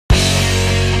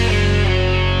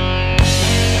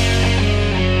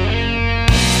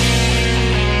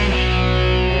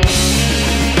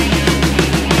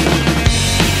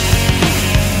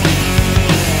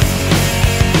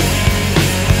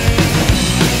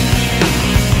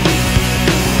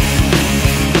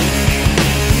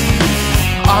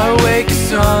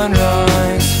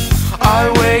sunrise.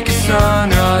 I wake at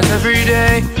sunrise every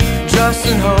day, just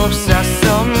in hopes that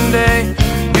someday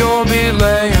you'll be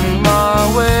laying my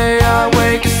way. I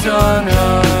wake at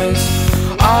sunrise.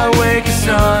 I wake at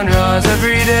sunrise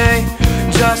every day,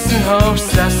 just in hopes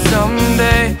that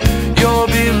someday you'll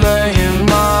be laying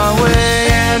my way.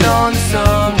 And on the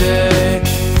someday,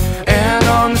 and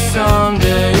on the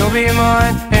someday you'll be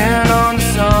mine. And on the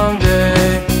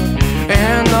someday,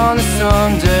 and on the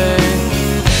someday.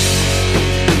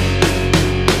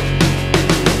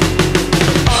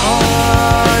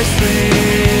 I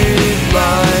sleep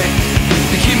light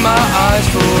to keep my eyes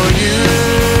for you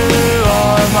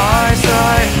on my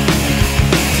side,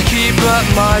 to keep up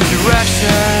my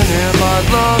direction. And my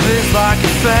love is like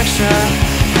affection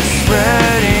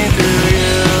spreading through you.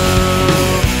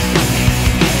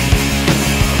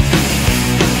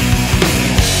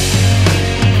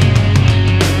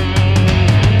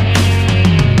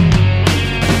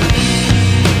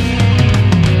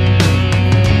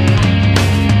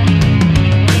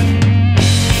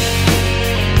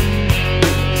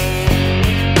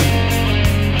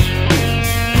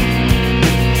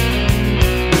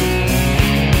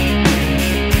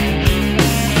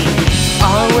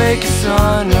 I wake at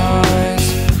sunrise.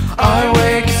 I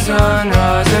wake at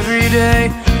sunrise every day,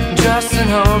 just in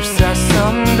hopes that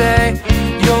someday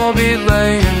you'll be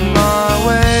laying my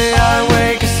way. I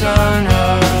wake at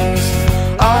sunrise.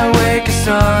 I wake at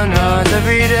sunrise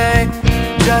every day,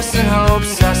 just in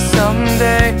hopes that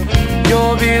someday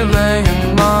you'll be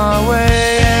laying my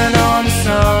way. And on the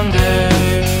sun